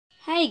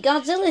Hey,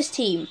 Godzillas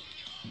Team.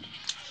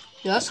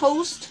 Yes,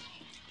 host?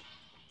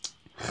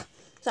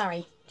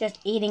 Sorry, just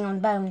eating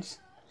on bones.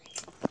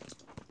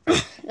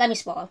 Let me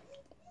swallow.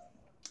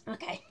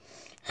 Okay.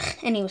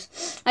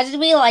 Anyways, I just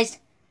realized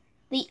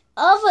the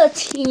other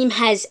team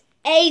has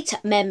 8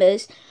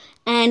 members,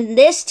 and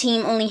this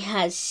team only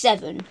has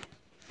 7.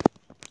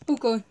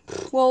 Okay.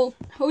 Well,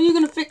 how are you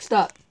gonna fix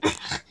that?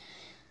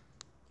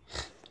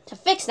 To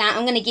fix that,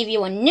 I'm gonna give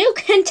you a new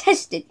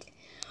contestant.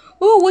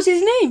 Oh, what's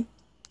his name?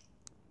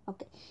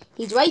 Okay,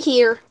 he's right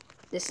here.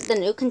 This is the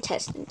new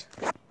contestant.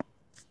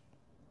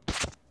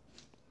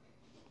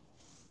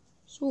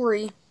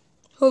 Sorry.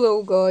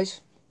 Hello,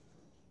 guys.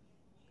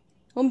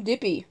 I'm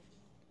Dippy.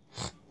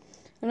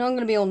 And I'm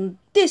gonna be on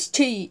this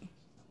team.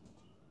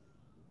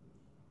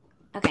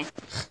 Okay.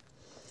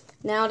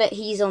 Now that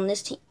he's on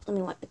this team, let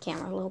me wipe the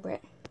camera a little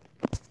bit.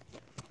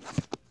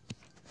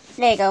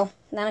 There you go.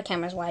 Now the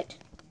camera's wiped.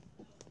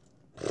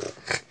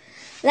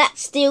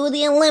 Let's do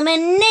the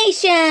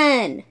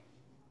elimination!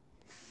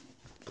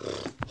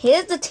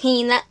 Here's the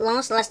team that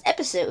lost last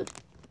episode.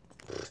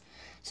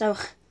 So,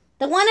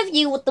 the one of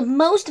you with the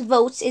most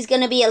votes is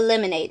going to be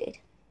eliminated.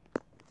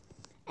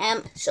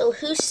 So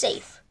who's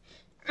safe?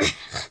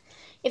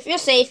 If you're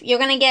safe, you're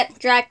going to get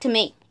dragged to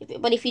me.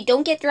 But if you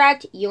don't get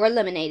dragged, you're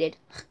eliminated.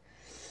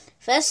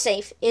 First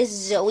safe is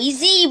Zoe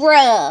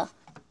Zebra.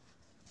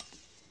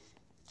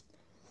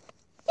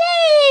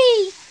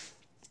 Yay!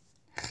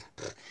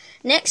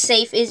 Next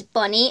safe is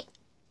Bunny,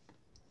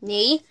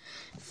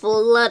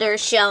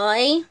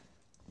 Fluttershy,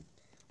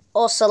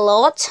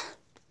 Ocelot,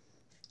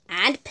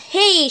 and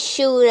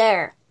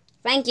Peashooter.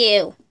 Thank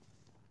you.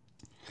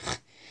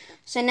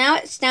 So now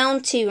it's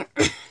down to...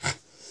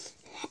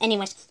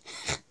 Anyways,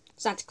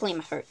 it's not to clean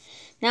my throat.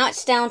 Now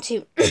it's down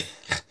to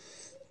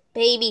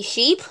Baby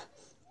Sheep,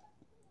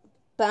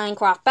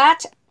 Minecraft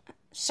Bat,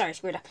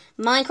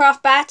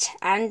 Minecraft Bat,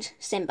 and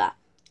Simba.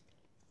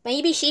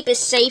 Baby Sheep is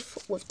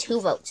safe with 2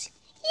 votes.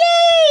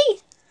 Yay!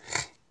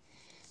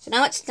 So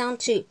now it's down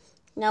to,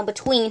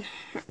 between,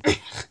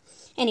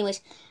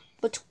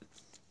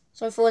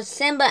 so for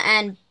Simba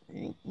and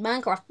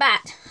Minecraft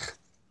Bat,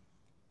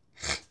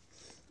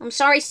 I'm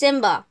sorry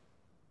Simba,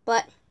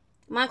 but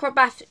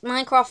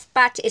Minecraft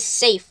Bat is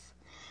safe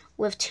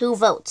with 2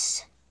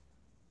 votes.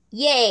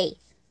 Yay!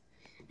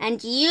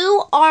 And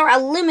you are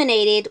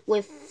eliminated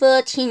with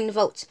 13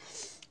 votes.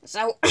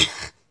 So,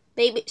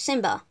 baby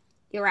Simba,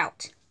 you're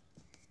out.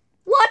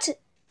 What?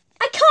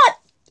 I can't!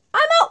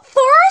 I'm out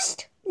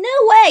first? No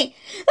way!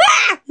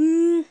 Ah!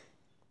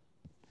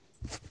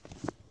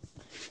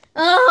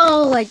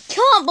 Oh, I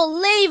can't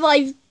believe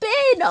I've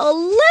been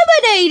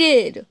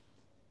eliminated!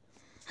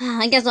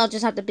 I guess I'll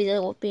just have to be the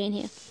one being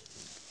here.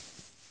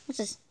 What's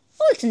this?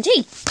 Oh, it's some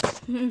tea.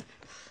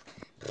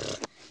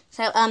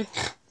 So,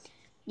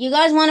 you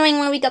guys wondering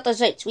where we got those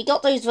votes? We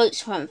got those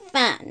votes from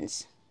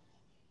fans.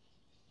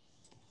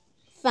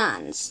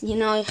 Fans, you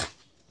know.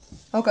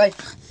 Okay.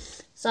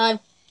 So,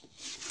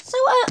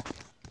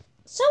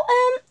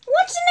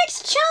 what's the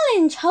next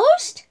challenge,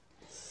 host?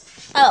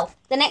 Oh,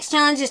 the next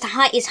challenge is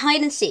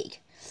hide and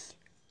seek.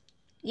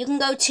 You can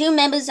go 2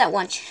 members at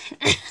once.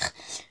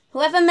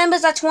 Whoever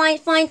members are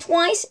find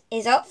twice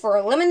is up for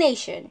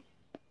elimination.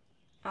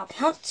 I'll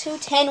count to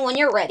 10 when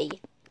you're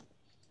ready.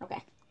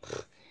 Okay.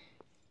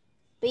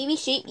 Baby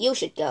Sheep, you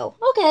should go.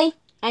 Okay.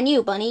 And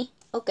you, Bunny.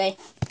 Okay.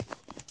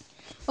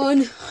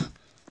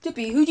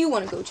 Dippy, who do you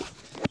want to go to?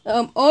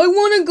 I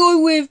want to go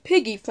with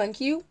Piggy, thank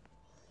you.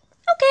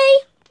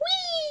 Okay.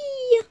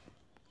 Whee!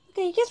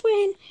 Okay, guess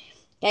we're in.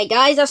 Okay,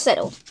 guys are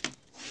settled.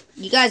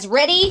 You guys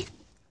ready?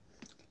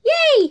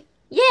 Yay!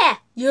 Yeah!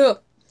 Yeah.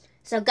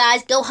 So,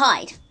 guys, go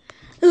hide.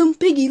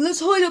 Piggy,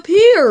 let's hide up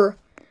here.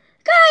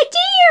 Good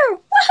idea!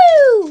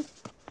 Woohoo!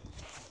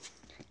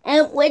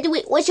 And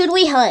what should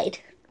we hide?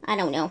 I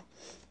don't know.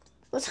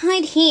 Let's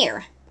hide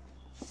here.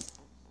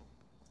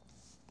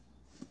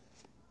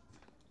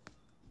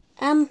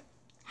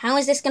 How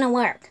is this gonna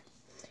work?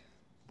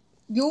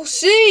 You'll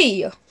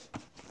see.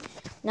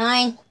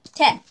 9,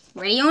 10.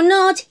 Ready or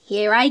not,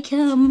 here I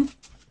come.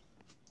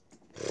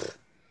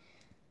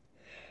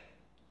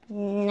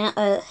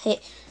 No,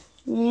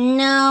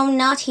 no,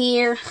 not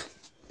here.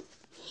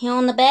 Here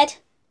on the bed?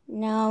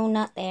 No,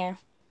 not there.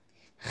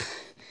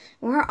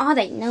 Where are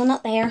they? No,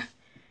 not there.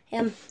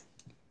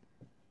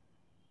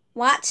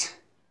 What?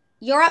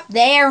 You're up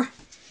there.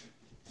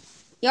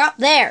 You're up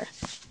there.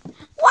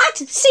 What?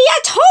 See, I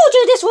told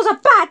you this was a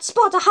bad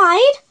spot to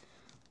hide.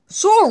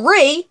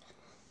 Sorry.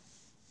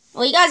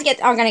 Well, you guys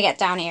are gonna get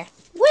down here.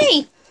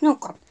 Wait, no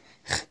God.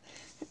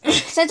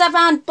 Since I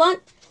found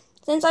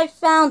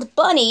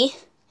Bunny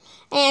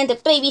and the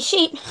Baby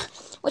Sheep,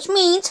 which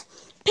means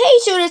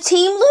Peashooters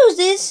Team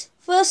loses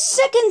for a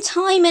 2nd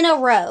time in a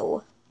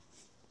row.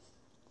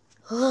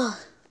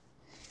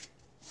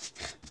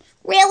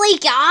 Really,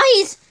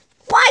 guys?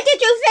 Why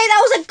did you say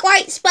that was a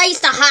great space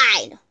to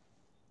hide?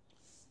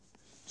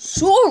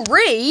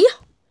 Sorry.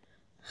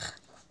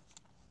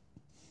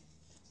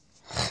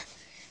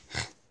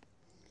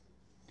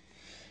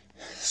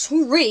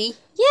 Sorry?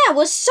 Yeah,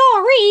 we're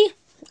sorry.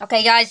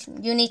 Okay, guys,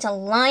 you need to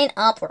line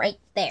up right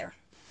there.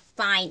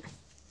 Fine.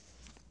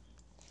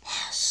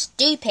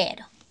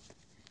 Stupid.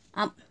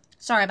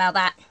 Sorry about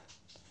that.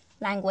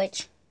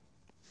 Language.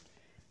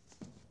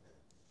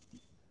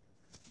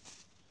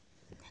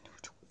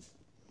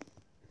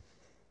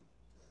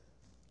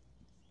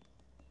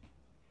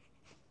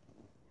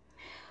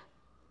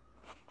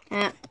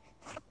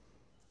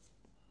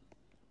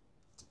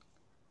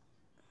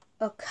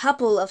 A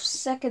couple of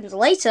seconds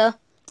later.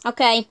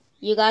 Okay,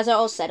 you guys are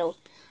all settled.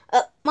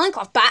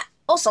 Minecraft Bat,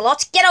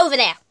 Ocelot, get over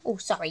there. Oh,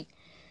 sorry.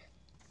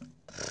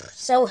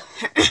 So,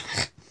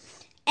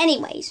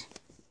 anyways,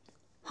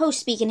 host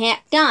speaking here.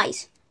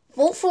 Guys,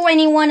 vote for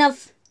any one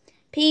of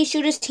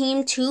Peashooters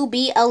Team to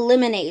be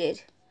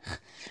eliminated.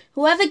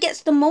 Whoever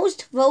gets the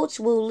most votes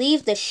will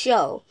leave the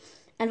show.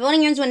 And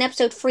voting ends when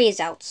episode 3 is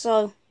out.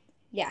 So,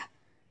 yeah.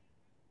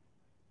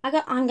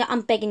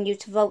 I'm begging you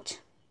to vote.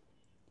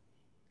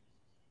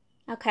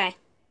 Okay.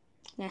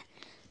 Yeah.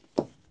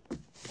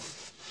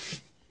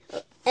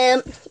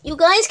 You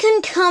guys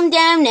can come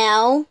down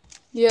now.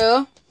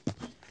 Yeah.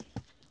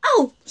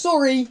 Oh,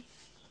 Sorry.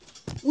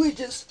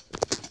 This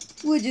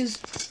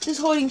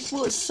hiding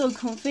spot is so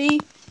comfy.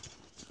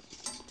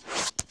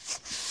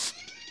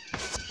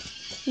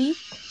 See?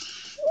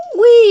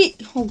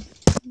 Wait. Oh.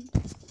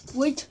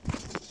 Wait.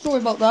 Sorry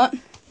about that.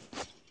 don't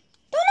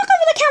look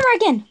over the camera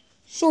again.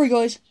 Sorry,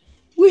 guys.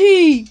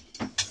 Wee.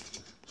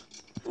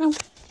 Oh.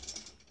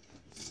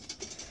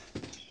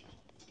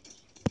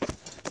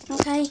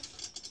 Okay.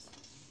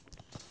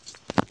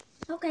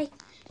 Okay,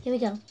 here we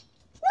go.